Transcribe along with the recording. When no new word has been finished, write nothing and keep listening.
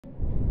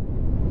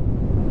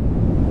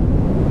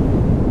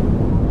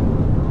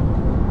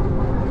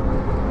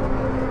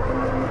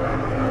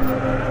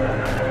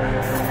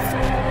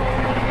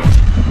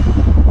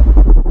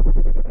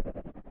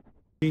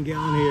Get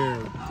on here,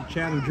 the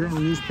Chatham Journal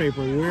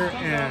newspaper. We're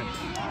at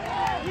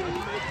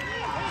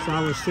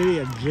Solid City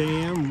at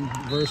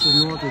JM versus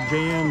Northwood.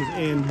 JM's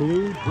in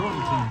blue,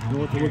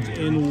 Northwood's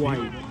in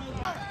white.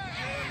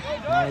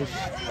 Nice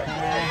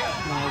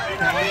pass, nice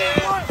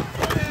pass.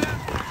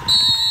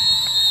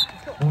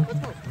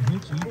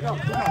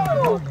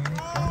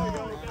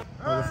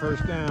 For the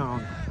first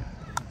down.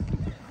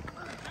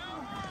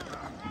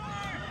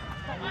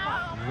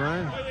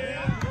 Run.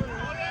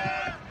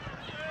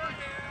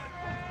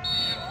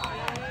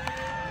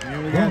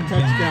 And we got a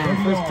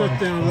touchdown. First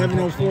touchdown,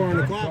 11:04 on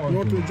the clock.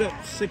 Northwood's up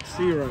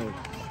 6-0.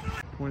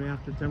 20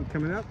 after attempt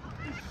coming up.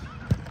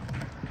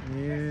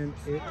 And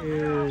it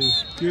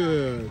is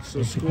good.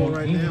 So score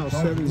right now,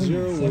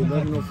 7-0 with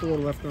 11:04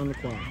 left on the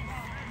clock.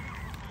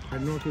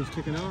 And Northwood's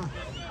kicking off.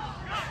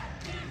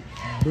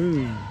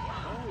 Boom.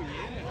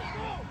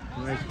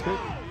 Nice kick.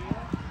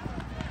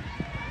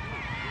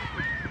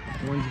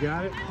 One's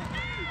got it.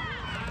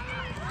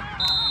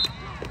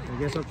 I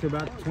guess up to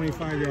about the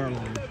 25-yard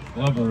line.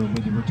 Glover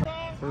with the return.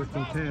 First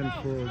and 10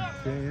 for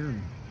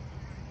JM.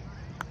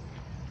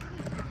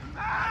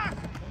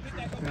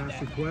 Pass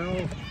to 12.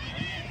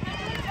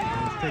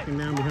 And it's taken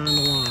down behind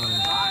the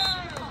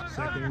line.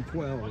 Second and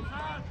 12.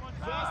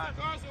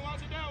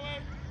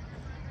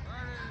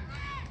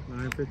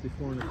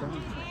 9:54 in the clock.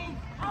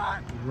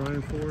 He's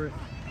running for it.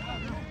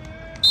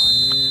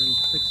 And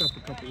picks up a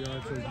couple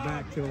yards, so he's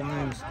back to the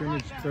line of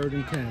scrimmage, 3rd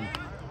and 10.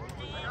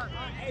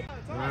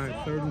 All right,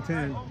 3rd and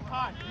 10.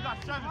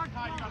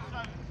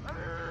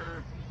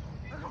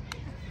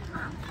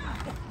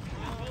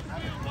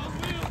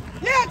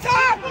 Yeah,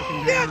 Tom!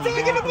 Yeah, Tom,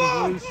 get the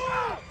ball!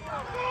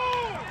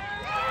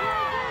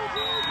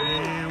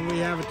 And we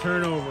have a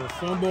turnover.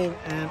 Fumble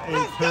and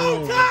a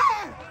turnover.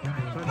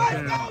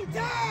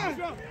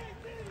 Touchdown.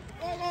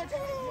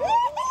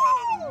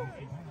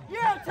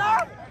 Yeah,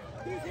 Tom!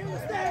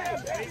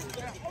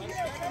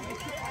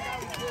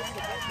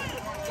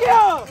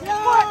 Yeah!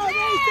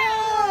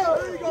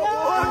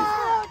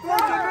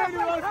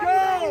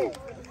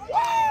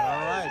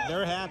 All right,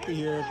 they're happy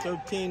here.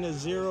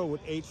 13-0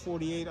 with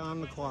 8:48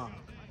 on the clock.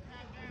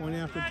 Point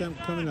after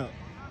attempt coming up.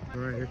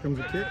 All right, here comes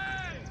a kick.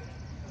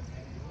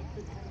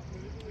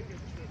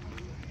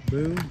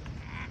 Boom.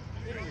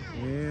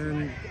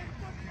 And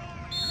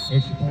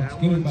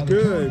that one's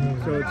good.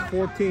 So it's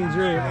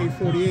 14-0,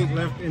 8:48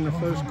 left in the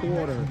first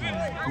quarter.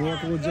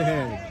 Northwood's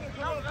ahead.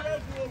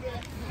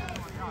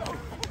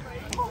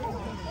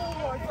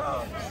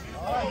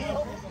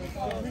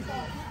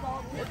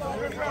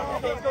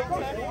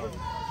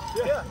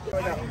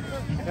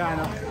 Yeah, I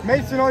know.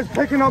 Mason always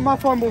picking up my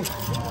fumbles.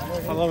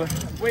 I love it.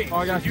 Wait,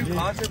 I got you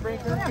concert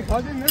breaker?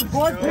 Cousin, this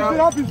boy picked it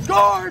up and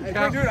scored!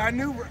 Hey, dude, I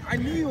knew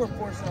you were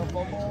forcing a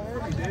fumble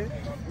already, dude.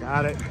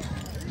 Got it.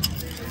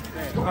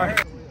 All right.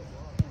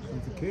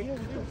 That's a kick.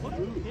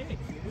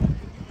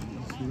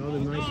 That's another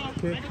nice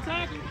kick.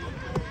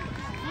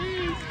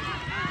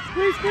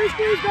 Squeeze,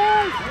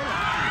 guys!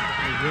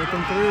 He's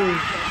working through.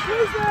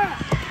 Squeeze that!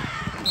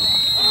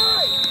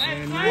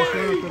 And nice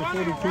run up to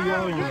the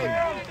 42-yard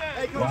line.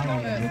 Wow,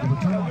 with the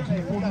return to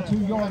the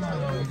 42-yard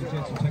line. The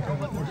Jets will take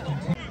over first and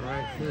 10. All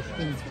right, first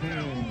and 10.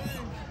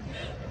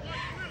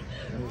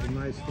 That was a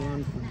nice run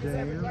for JM.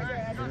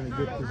 They're in a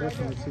good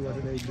position. Let's see what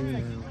they do now.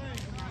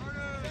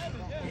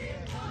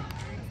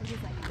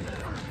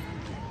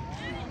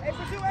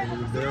 Over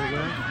the barrel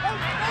back.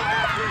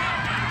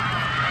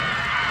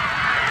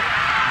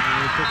 And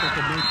they pick up a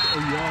bunch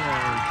of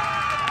yards.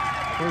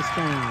 First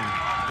down.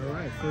 All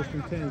right, first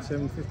and 10,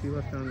 7:50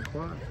 left on the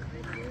clock.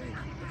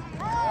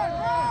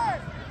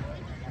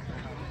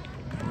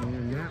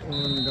 And that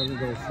one doesn't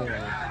go far.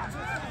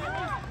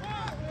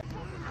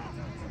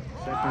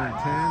 Second and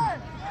 10.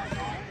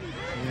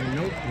 And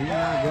nope, he's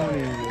not going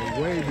anywhere.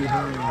 Way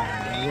behind.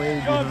 Way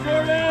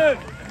behind.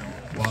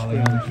 While they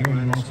only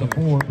carry loss of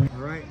 4. All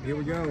right, here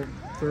we go.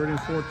 3rd and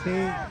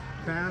 14.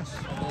 Pass.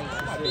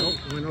 Nope,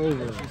 went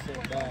over.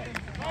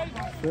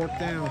 4th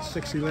down,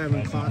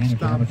 6:11. Clock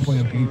stops.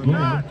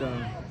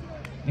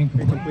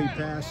 Incomplete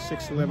pass,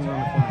 6:11 on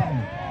the clock.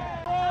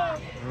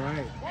 All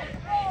right,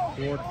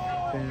 4th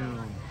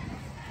down.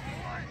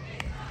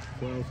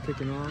 12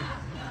 kicking off.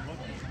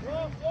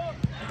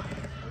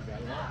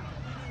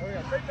 There we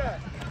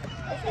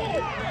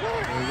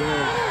go.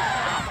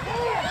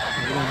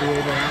 We're going to be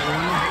able to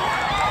outrun them.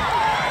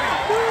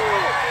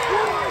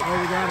 Oh,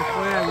 we got a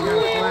flag.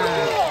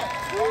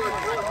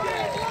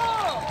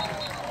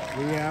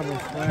 We have a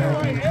flag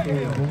on the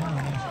field.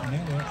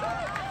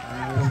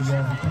 I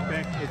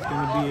suspect it's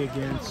going to be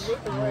against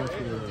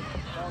Northwood.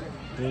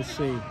 We'll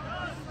see.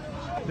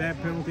 That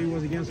penalty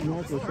was against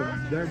Northwood, so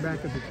they're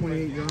back at the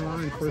 28-yard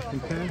line, 1st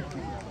and 10.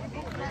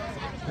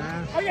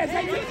 Pass. Oh, yes,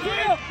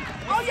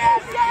 oh,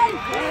 yes,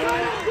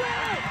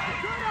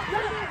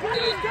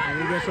 And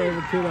he gets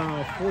over to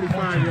the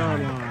 45-yard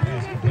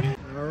line.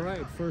 All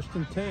right, 1st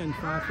and 10,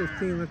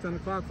 5:15 left on the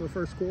clock for the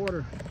first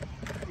quarter.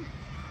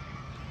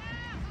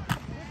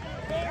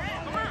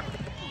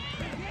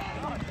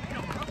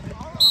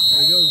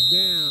 He goes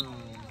down.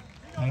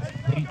 Pass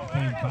complete,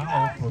 Cam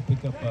Powell for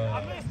pick up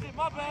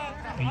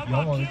 8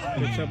 yards.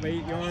 Picks up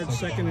 8 yards,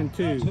 second and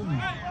 2. Right,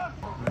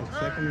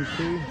 second and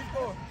 2.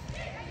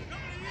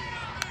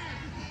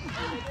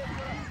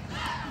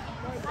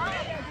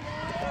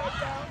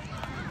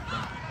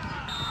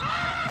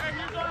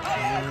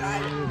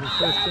 And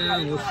first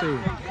down, we'll see.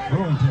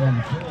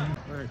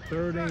 All right,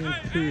 third and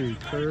 2.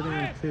 Third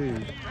and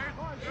 2.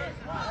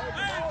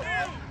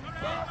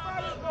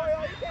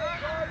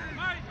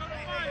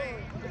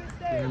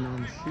 And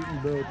I'm shooting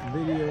both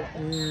video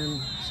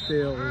and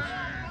stills.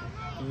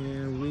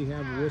 And we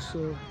have a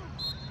whistle.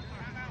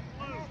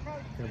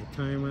 Have a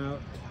timeout.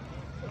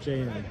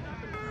 Jam.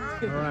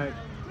 All right.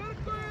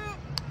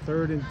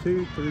 Third and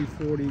 2,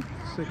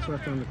 3:46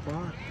 left on the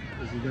clock.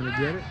 Is he going to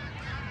get it?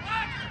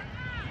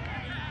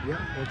 Yep,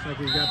 looks like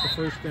he's got the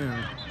first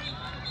down.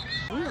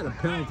 We had a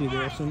penalty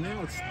there, so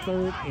now it's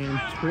 3rd and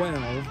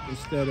 12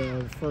 instead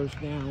of first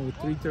down with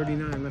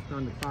 3:39 left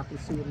on the clock.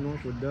 Let's see what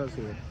Northwood does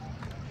here.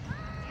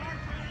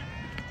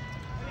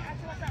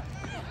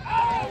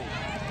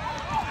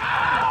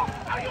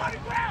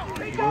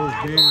 He goes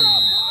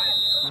down.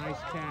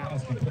 Nice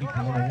catch.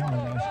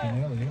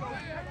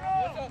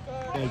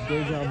 Okay,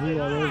 deja vu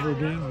all over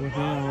again. We're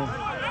now,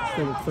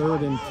 instead of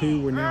 3rd and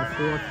 2, we're now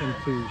 4th and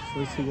 2. So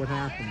let's see what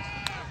happens.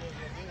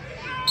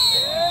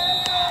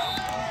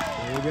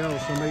 There we go.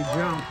 Somebody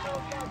jumped.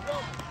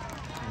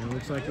 And it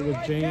looks like it was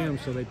JM,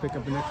 so they pick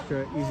up an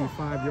extra easy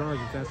 5 yards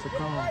if that's the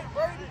call.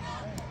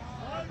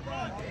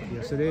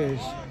 Yes, it is.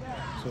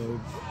 So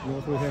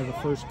Northwood has a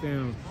first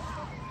down.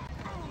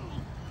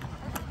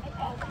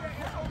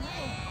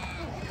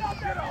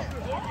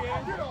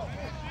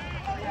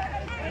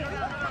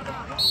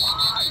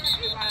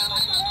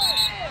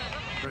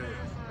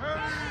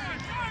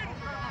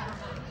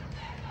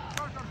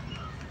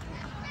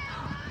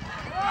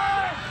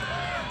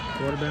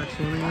 Quarterback's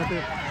running with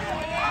it.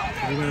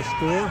 Is he going to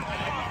score?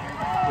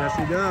 Yes,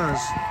 he does.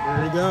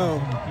 There you go.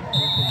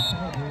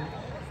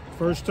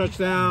 First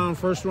touchdown,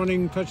 first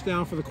running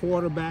touchdown for the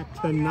quarterback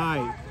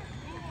tonight.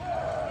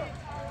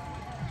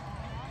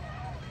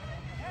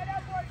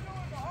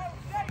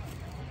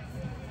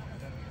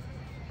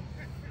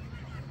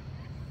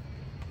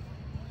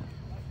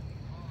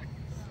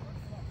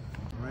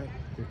 All right,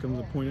 here comes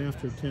a point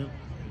after attempt.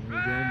 There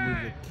we go. Move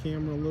the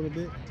camera a little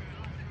bit.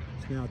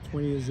 It's now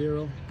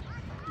 20-0.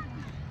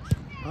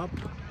 Up.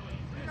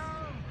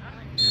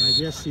 And I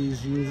guess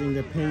he's using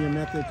the Pena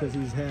method because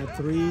he's had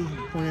 3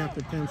 point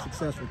after attempt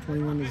successful,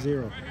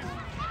 21-0.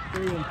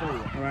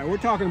 All right, we're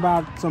talking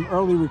about some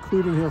early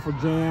recruiting here for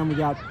Jam. We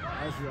got.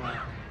 That's right.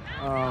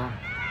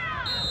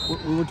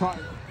 We were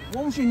talking.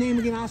 What was your name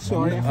again? I'm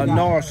sorry.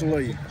 Norris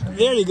Lee.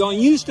 There you go.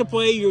 And you used to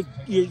play. Your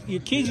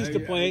kids used to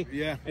play.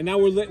 Yeah. And now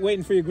we're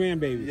waiting for your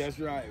grandbabies. That's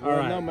right. All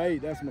right. Number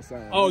 8. That's my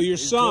son. Oh, your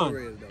son.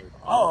 Torres,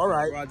 oh, all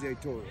right. Rajay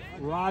Torres.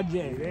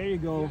 Rajay. There you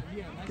go.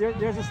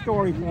 There's a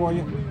story for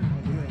you.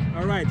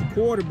 All right, the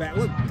quarterback.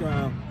 Look,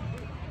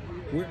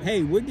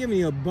 we're giving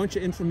you a bunch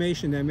of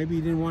information that maybe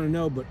you didn't want to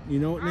know, but you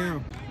know it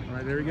now. All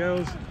right, there he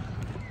goes.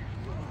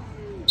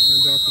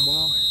 Sends off the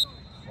ball.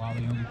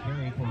 Wiley on the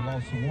carry for a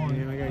loss of 1.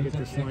 And I got to get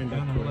this lined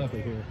up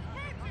correctly here.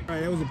 All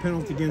right, that was a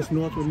penalty against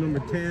Northwood, number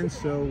 10.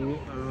 So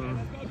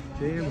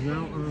Jam's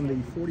now on the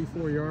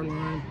 44-yard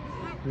line.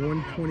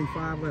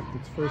 1:25 left.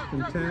 It's 1st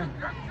and 10.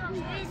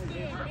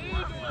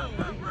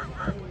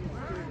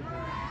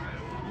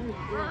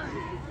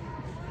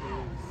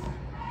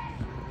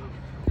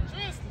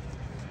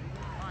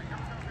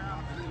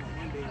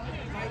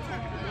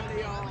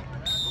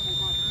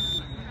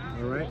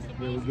 All right,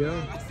 here we go.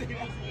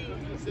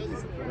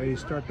 Ready to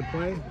start the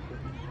play.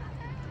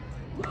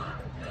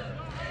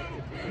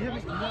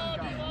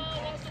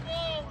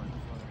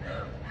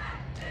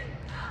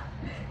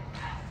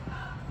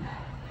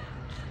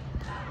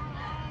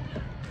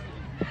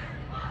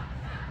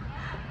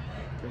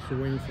 Guess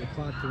we're waiting for the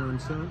clock to run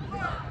some.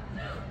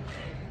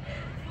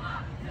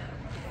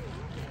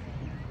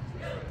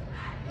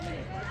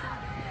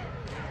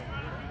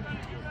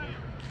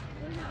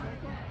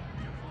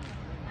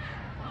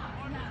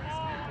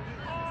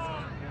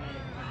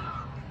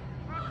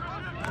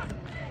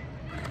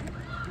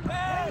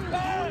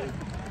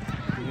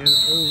 And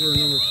over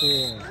number 4.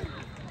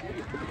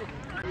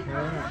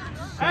 All right.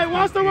 Hey,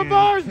 watch the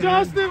reverse,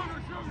 Justin.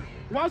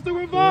 Watch the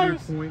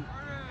reverse.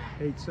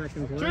 40.8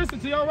 seconds left. Tristan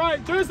to your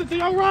right. Tristan to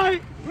your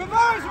right.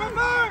 Reverse,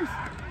 reverse.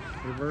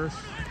 Reverse.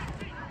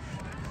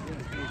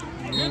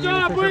 Good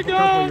job, Brick. Brick.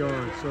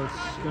 So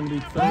it's going to be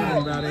 3rd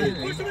and about 8.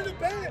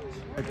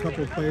 A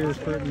couple of players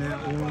hurt in that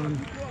one.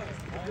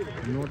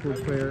 A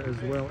Northwood player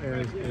as well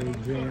as a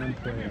Jam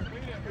player.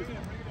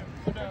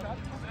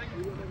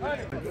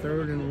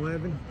 3rd and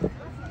 11.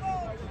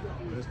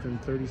 Less than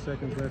 30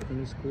 seconds left in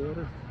this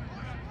quarter.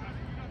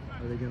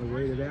 Are they going to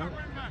wait it out?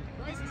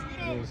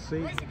 We'll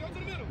see.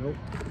 Nope.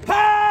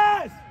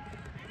 Pass!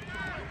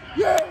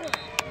 Yeah!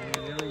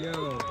 And there we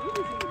go.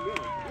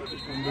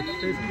 Number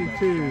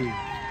 52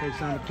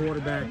 takes on the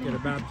quarterback at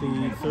about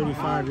the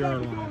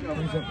 35-yard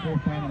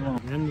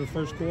line. End of the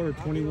first quarter,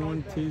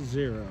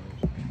 21-0.